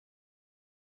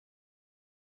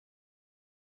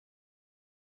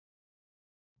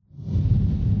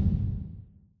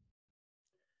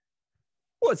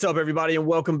What's up, everybody, and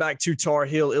welcome back to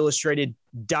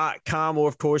TarHeelIllustrated.com. Or,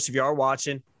 of course, if you are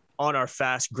watching on our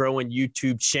fast-growing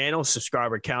YouTube channel,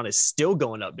 subscriber count is still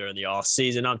going up during the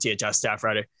offseason. I'm THI staff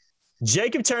writer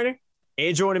Jacob Turner,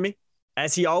 and joining me,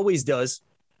 as he always does,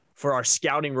 for our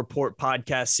Scouting Report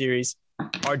podcast series,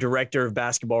 our director of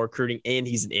basketball recruiting, and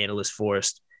he's an analyst for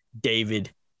us, David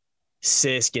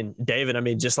Sisk. And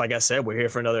David, just like I said, we're here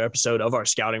for another episode of our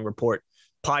Scouting Report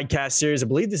podcast series. I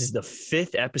believe this is the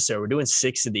 5th episode. We're doing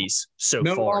 6 of these so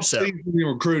far. No off-season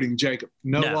recruiting, Jacob.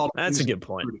 No, that's a good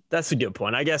point. That's a good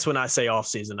point. I guess when I say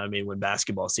off-season, I mean when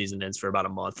basketball season ends for about a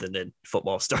month and then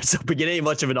football starts up again. Ain't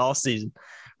much of an off-season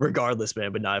regardless,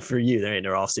 man. But not for you. There ain't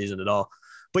no off-season at all.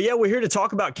 But, yeah, we're here to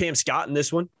talk about Cam Scott in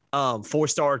this one.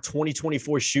 4-star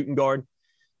 2024 shooting guard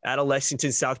out of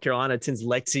Lexington, South Carolina. Attends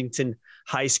Lexington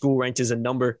High School, ranked as a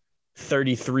number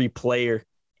 33 player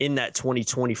in that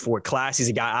 2024 class. He's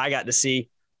a guy I got to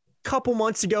see a couple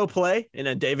months ago play, and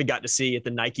then David got to see at the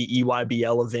Nike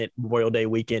EYBL event Memorial Day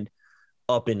weekend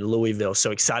up in Louisville. So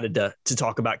excited to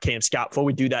talk about Cam Scott. Before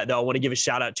we do that, though, I want to give a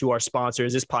shout out to our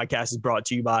sponsors. This podcast is brought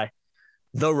to you by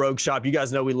The Rogue Shop. You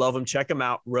guys know we love them. Check them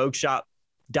out,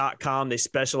 rogueshop.com. They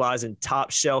specialize in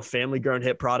top shelf family-grown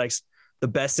hip products, the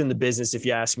best in the business, if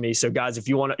you ask me. So, guys, if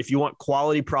you want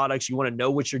quality products, you want to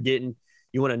know what you're getting,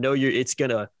 you want to know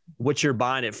what you're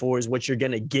buying it for is what you're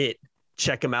gonna get.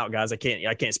 Check them out, guys. I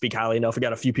can't speak highly enough. We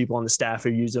got a few people on the staff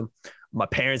who use them. My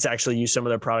parents actually use some of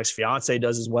their products. Fiance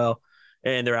does as well,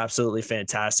 and they're absolutely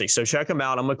fantastic. So check them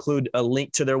out. I'm gonna include a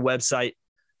link to their website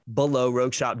below,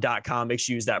 rogueshop.com. Make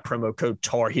sure you use that promo code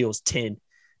TarHeels10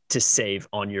 to save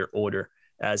on your order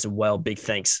as well. Big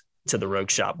thanks to the Rogue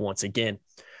Shop once again.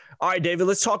 All right, David,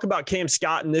 let's talk about Cam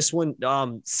Scott in this one.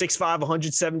 6'5",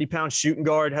 170-pound shooting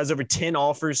guard, has over 10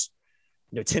 offers.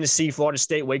 Tennessee, Florida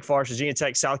State, Wake Forest, Virginia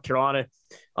Tech, South Carolina,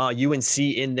 UNC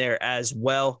in there as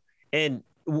well. And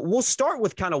we'll start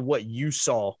with kind of what you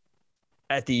saw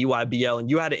at the EYBL. And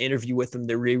you had an interview with him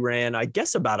that reran, I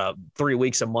guess, about 3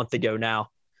 weeks, a month ago now.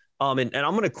 And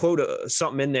I'm going to quote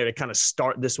something in there to kind of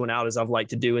start this one out, as I've liked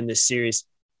to do in this series.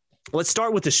 Let's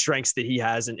start with the strengths that he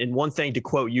has. And one thing to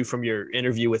quote you from your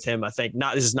interview with him, I think,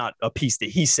 this is not a piece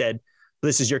that he said, but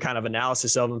this is your kind of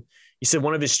analysis of him. You said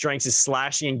one of his strengths is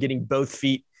slashing and getting both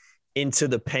feet into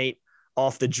the paint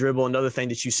off the dribble. Another thing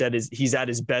that you said is he's at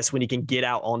his best when he can get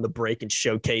out on the break and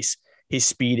showcase his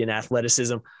speed and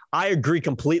athleticism. I agree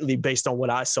completely based on what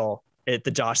I saw at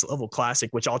the Josh Lovell Classic,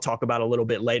 which I'll talk about a little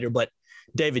bit later. But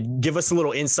David, give us a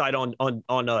little insight on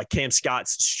Cam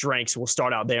Scott's strengths. We'll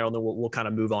start out there, and then we'll kind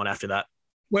of move on after that.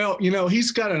 Well,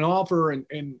 he's got an offer,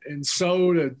 and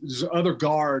so does other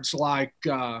guards like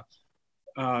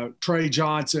Trey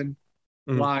Johnson,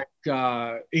 like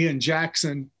Ian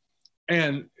Jackson.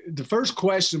 And the first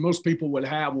question most people would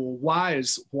have, well, why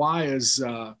is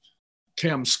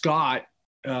Cam Scott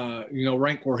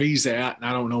ranked where he's at? And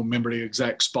I don't remember the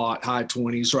exact spot, high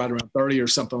 20s, right around 30 or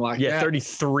something like that. Yeah,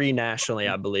 33 nationally,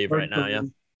 I believe, right now, yeah.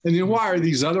 And then why are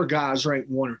these other guys ranked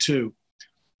 1 or 2?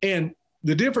 And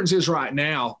the difference is right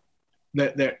now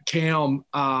that Cam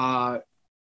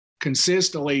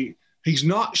consistently, he's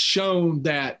not shown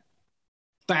that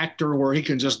factor where he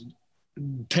can just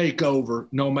take over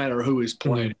no matter who he's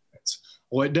playing against.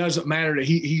 Well, it doesn't matter that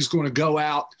he's going to go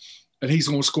out and he's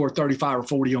going to score 35 or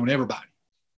 40 on everybody.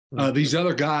 These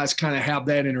other guys kind of have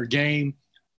that in their game,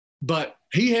 but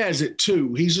he has it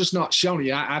too. He's just not showing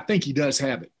it. I think he does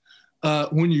have it.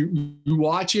 When you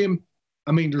watch him,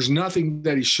 there's nothing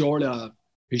that he's short of.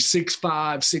 He's 6'5",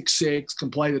 6'6",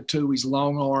 can play the 2. He's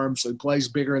long arms, so he plays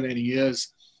bigger than he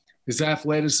is. His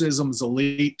athleticism is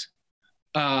elite.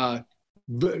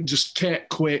 Just cat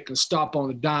quick, can stop on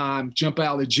a dime, jump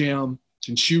out of the gym,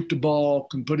 can shoot the ball,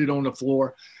 can put it on the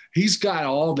floor. He's got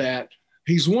all that.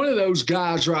 He's one of those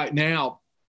guys right now,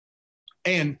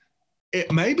 and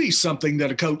it may be something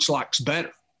that a coach likes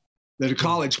better, that a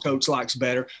college coach likes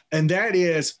better, and that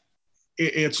is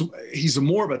he's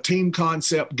more of a team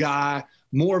concept guy,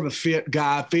 more of a fit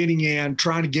guy, fitting in,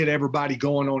 trying to get everybody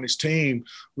going on his team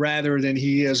rather than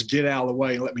he is get out of the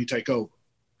way and let me take over.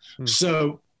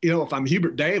 So, if I'm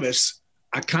Hubert Davis,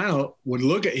 I kind of would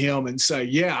look at him and say,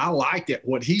 yeah, I like it.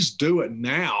 What he's doing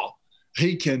now,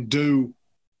 he can do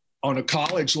on a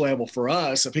college level for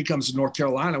us. If he comes to North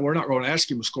Carolina, we're not going to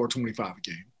ask him to score 25 a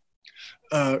game.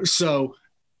 So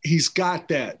he's got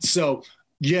that. So,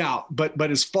 yeah, but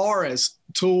as far as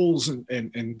tools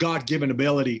and God-given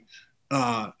ability,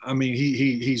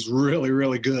 he's really,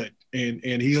 really good. And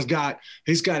he's got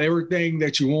everything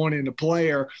that you want in a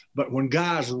player. But when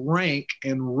guys rank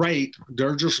and rate,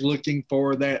 they're just looking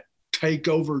for that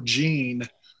takeover gene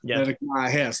that a guy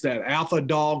has, that alpha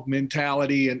dog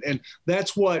mentality. And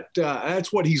that's what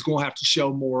he's going to have to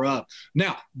show more of.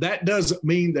 Now, that doesn't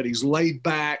mean that he's laid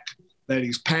back, that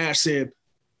he's passive,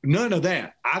 none of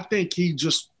that. I think he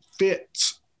just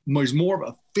fits. He's more of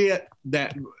a fit,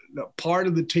 that part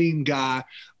of the team guy.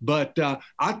 But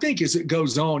I think as it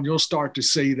goes on, you'll start to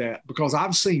see that, because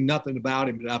I've seen nothing about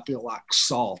him that I feel like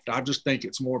soft. I just think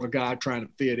it's more of a guy trying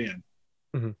to fit in.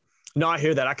 Mm-hmm. No, I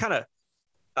hear that.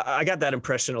 I got that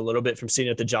impression a little bit from seeing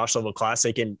it at the Josh Level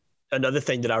Classic. And another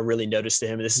thing that I really noticed to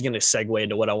him, and this is going to segue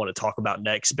into what I want to talk about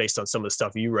next based on some of the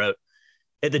stuff you wrote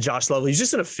at the Josh Level, he's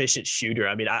just an efficient shooter.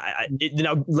 I mean,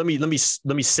 now let me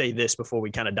say this before we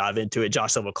kind of dive into it.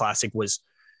 Josh Level Classic was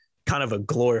kind of a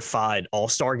glorified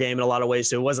all-star game in a lot of ways.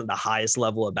 So it wasn't the highest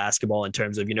level of basketball in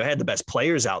terms of, it had the best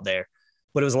players out there,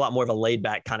 but it was a lot more of a laid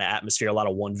back kind of atmosphere, a lot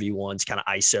of 1v1s, kind of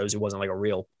ISOs. It wasn't like a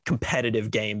real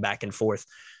competitive game back and forth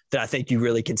that I think you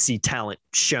really can see talent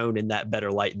shown in that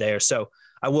better light there. So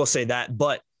I will say that,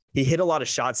 but he hit a lot of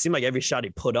shots. Seemed like every shot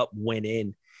he put up went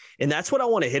in. And that's what I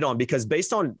want to hit on, because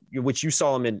based on what you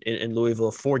saw him in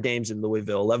Louisville, 4 games in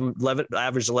Louisville, 11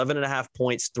 averaged 11 and a half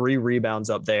points, 3 rebounds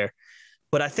up there.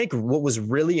 But I think what was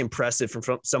really impressive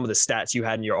from some of the stats you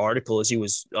had in your article is he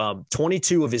was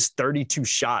 22 of his 32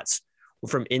 shots were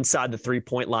from inside the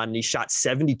 3-point line, and he shot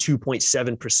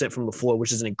 72.7% from the floor,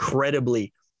 which is an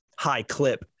incredibly high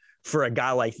clip for a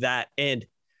guy like that. And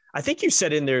I think you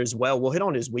said in there as well, we'll hit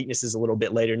on his weaknesses a little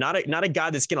bit later. Not a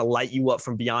guy that's going to light you up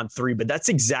from beyond 3, but that's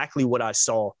exactly what I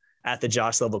saw at the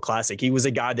Josh Level Classic. He was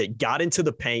a guy that got into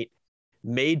the paint,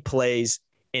 made plays,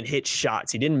 and hit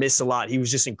shots. He didn't miss a lot. He was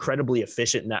just incredibly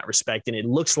efficient in that respect. And it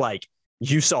looks like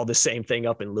you saw the same thing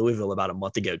up in Louisville about a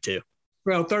month ago too.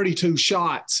 Well, 32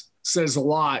 shots says a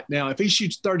lot. Now, if he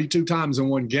shoots 32 times in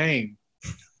one game,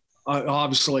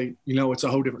 obviously, it's a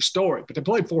whole different story. But they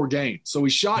played 4 games. So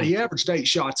he averaged 8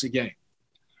 shots a game.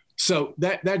 So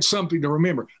that's something to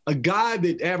remember. A guy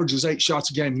that averages 8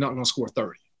 shots a game is not going to score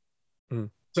 30. Mm.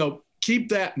 So keep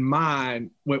that in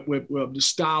mind with the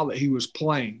style that he was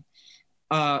playing.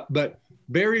 But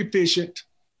very efficient.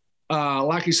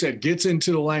 Like you said, gets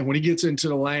into the lane. When he gets into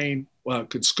the lane,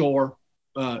 could score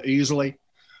easily.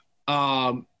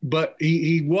 But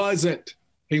he wasn't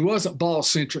ball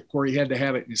centric where he had to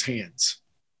have it in his hands.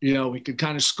 He could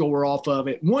kind of score off of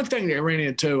it. One thing they ran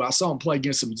into, I saw him play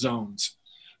against some zones.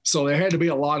 So there had to be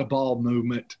a lot of ball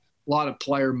movement, a lot of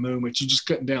player movement. You just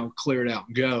couldn't down, clear it out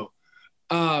and go.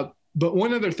 But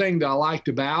one other thing that I liked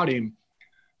about him,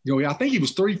 I think he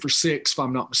was 3 for 6, if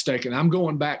I'm not mistaken. I'm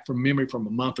going back from memory from a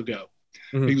month ago.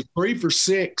 Mm-hmm. He was 3 for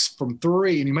 6 from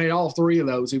 3, and he made all 3 of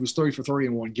those. He was 3 for 3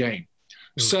 in one game.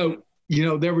 Mm-hmm. So,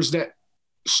 there was that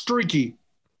streaky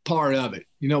part of it.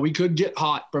 He could get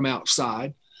hot from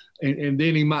outside, and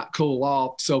then he might cool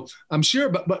off. So I'm sure,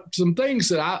 but some things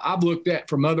that I've looked at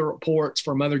from other reports,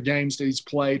 from other games that he's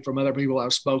played, from other people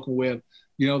I've spoken with,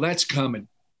 that's coming.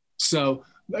 So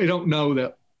they don't know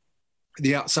that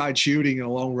the outside shooting in the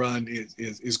long run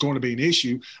is going to be an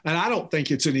issue. And I don't think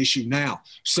it's an issue now.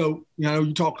 So,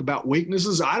 you talked about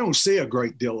weaknesses. I don't see a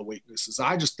great deal of weaknesses.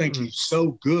 I just think he's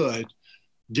so good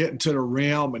getting to the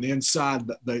rim and inside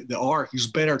the arc. He's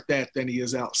better at that than he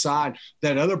is outside.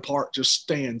 That other part just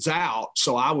stands out.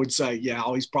 So I would say,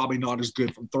 he's probably not as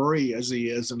good from 3 as he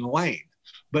is in the lane.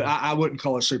 But I wouldn't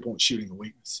call his 3-point shooting a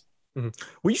weakness. Mm-hmm.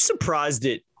 Were you surprised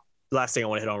at – last thing I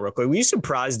want to hit on real quick. Were you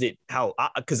surprised at how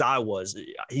 – because I was.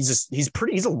 He's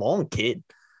a long kid.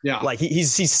 Yeah. Like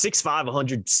he's 6'5",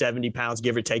 170 pounds,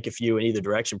 give or take a few in either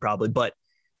direction probably. But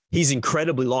he's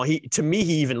incredibly long. To me,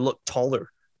 he even looked taller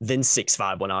than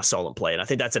 6'5" when I saw him play. And I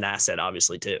think that's an asset,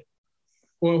 obviously, too.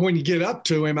 Well, when you get up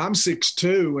to him, I'm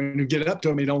 6'2", and you get up to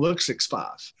him, he don't look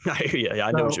 6'5". I hear you. Yeah,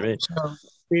 I know what you mean. So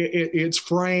it's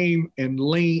frame and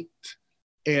length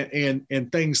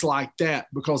and things like that,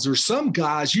 because there's some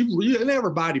guys, and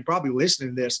everybody probably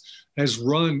listening to this has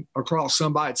run across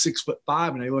somebody at 6'5",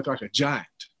 and they look like a giant.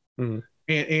 Mm-hmm.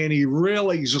 And he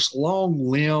really is just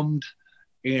long-limbed.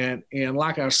 And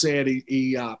like I said,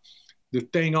 the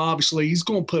thing, obviously, he's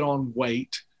going to put on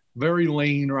weight, very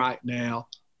lean right now,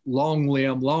 long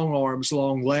limb, long arms,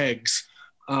 long legs.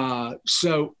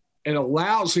 So it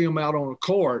allows him out on the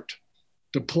court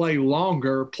to play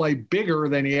longer, play bigger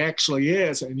than he actually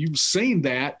is. And you've seen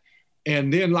that.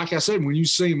 And then, like I said, when you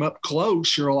see him up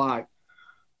close, you're like,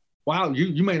 wow,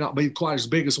 you may not be quite as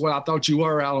big as what I thought you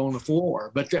were out on the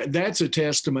floor. But that's a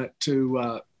testament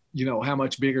to, how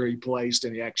much bigger he plays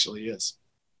than he actually is.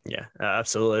 Yeah,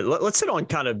 absolutely. Let's hit on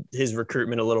kind of his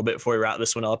recruitment a little bit before we wrap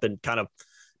this one up and kind of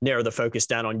narrow the focus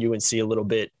down on UNC a little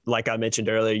bit. Like I mentioned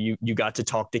earlier, you got to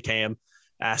talk to Cam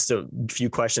asked a few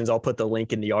questions. I'll put the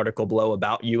link in the article below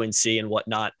about UNC and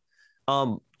whatnot.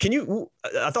 I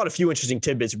thought a few interesting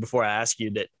tidbits before I ask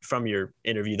you that from your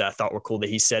interview that I thought were cool that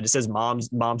he said. It says mom's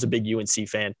a big UNC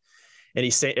fan. And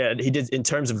he did, in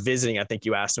terms of visiting, I think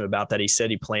you asked him about that. He said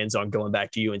he plans on going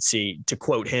back to UNC, to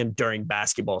quote him, during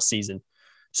basketball season.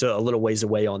 So a little ways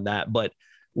away on that. But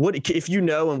what, if you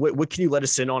know, and what can you let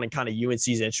us in on and kind of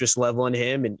UNC's interest level in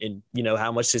him, and you know,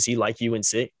 how much does he like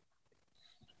UNC?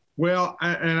 Well,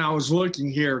 and I was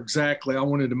looking here exactly. I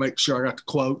wanted to make sure I got the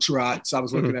quotes right, so I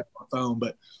was looking at my phone.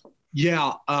 But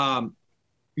yeah,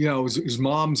 you know, his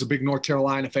mom's a big North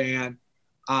Carolina fan.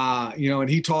 You know, and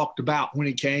he talked about when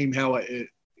he came, how it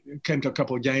came to a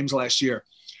couple of games last year,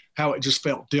 how it just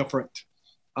felt different.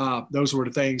 Those were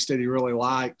the things that he really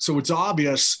liked. So it's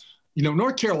obvious, you know,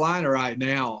 North Carolina right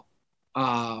now,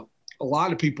 a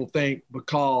lot of people think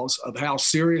because of how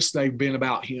serious they've been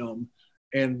about him,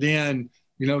 and then,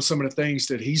 you know, some of the things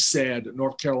that he said,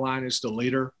 North Carolina is the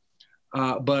leader.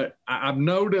 But I've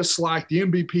noticed, like, the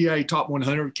NBPA Top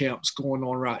 100 camps going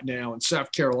on right now, and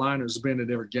South Carolina has been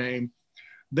at every game.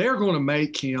 They're going to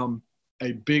make him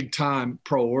a big-time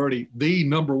priority, the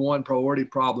number one priority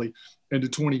probably in the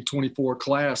 2024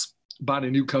 class by the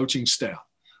new coaching staff.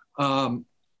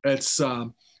 It's,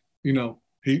 you know,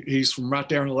 he's from right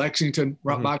there in Lexington,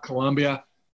 right by Columbia,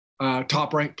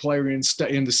 top-ranked player in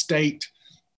the state.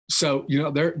 So, you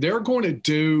know, they're going to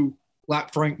do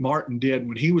like Frank Martin did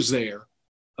when he was there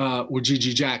with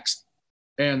Gigi Jackson.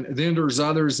 And then there's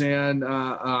others in,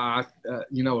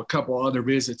 you know, a couple other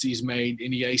visits he's made in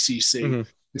the ACC.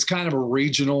 It's kind of a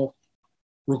regional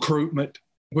recruitment,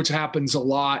 which happens a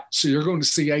lot. So you're going to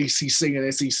see ACC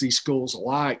and SEC schools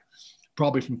alike,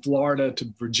 probably from Florida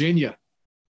to Virginia,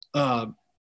 and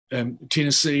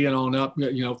Tennessee and on up,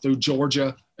 you know, through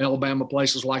Georgia, Alabama,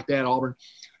 places like that, Auburn.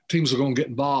 Teams are going to get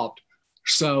involved.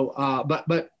 So,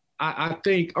 but I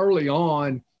think early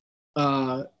on,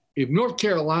 if North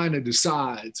Carolina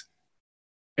decides,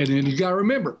 and then you got to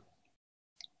remember,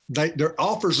 their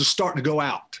offers are starting to go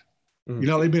out. You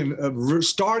know, they've been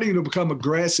starting to become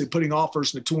aggressive, putting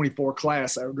offers in the 24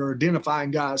 class. They're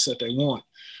identifying guys that they want.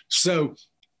 So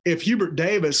if Hubert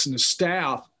Davis and the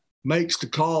staff makes the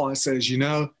call and says, you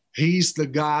know, he's the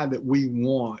guy that we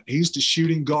want, he's the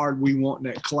shooting guard we want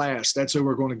in that class, that's who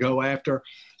we're going to go after,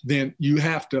 then you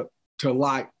have to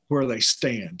like where they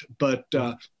stand. But,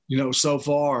 you know, so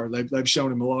far they've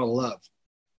shown him a lot of love.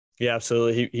 Yeah,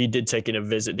 absolutely. He did take in a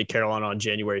visit to Carolina on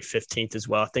January 15th as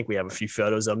well. I think we have a few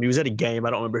photos of him. He was at a game.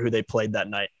 I don't remember who they played that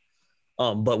night.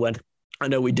 But when I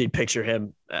know we did picture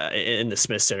him in the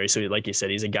Smith Center. So like you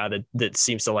said, he's a guy that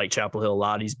seems to like Chapel Hill a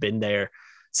lot. He's been there,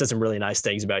 said some really nice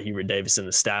things about Hubert Davis and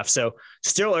the staff. So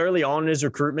still early on in his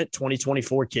recruitment,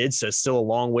 2024 kids. So still a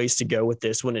long ways to go with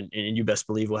this one. And you best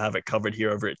believe we'll have it covered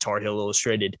here over at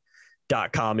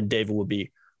TarHeelIllustrated.com. And David will be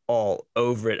all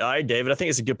over it. All right, David, I think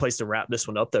it's a good place to wrap this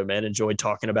one up, though, man. Enjoyed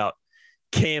talking about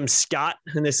Cam Scott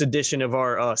in this edition of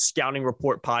our Scouting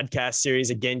Report podcast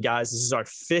series. Again, guys, this is our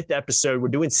 5th episode. We're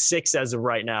doing 6 as of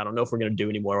right now. I don't know if we're going to do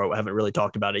any more. We haven't really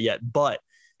talked about it yet. But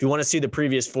if you want to see the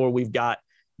previous 4 we've got,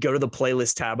 go to the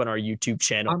playlist tab on our YouTube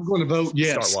channel. I'm going to vote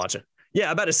yes. Start watching. Yeah,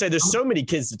 I'm about to say there's so many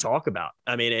kids to talk about.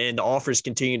 I mean, and the offers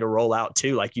continue to roll out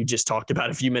too, like you just talked about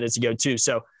a few minutes ago too.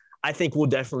 So I think we'll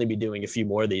definitely be doing a few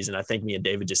more of these. And I think me and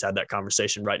David just had that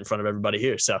conversation right in front of everybody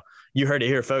here. So you heard it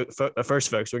here first,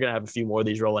 folks. We're going to have a few more of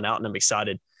these rolling out, and I'm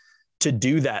excited to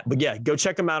do that. But yeah, go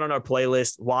check them out on our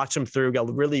playlist, watch them through.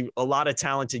 Got really a lot of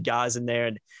talented guys in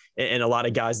there, and a lot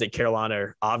of guys that Carolina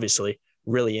are obviously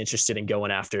really interested in going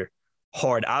after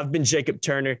hard. I've been Jacob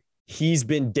Turner. He's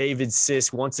been David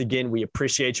Sisk. Once again, we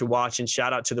appreciate you watching.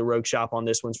 Shout out to the Rogue Shop on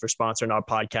this one for sponsoring our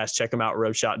podcast. Check them out,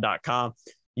 rogueshop.com.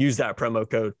 Use that promo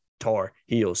code TAR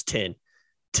Heels 10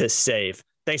 to save.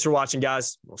 Thanks for watching,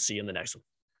 guys. We'll see you in the next one.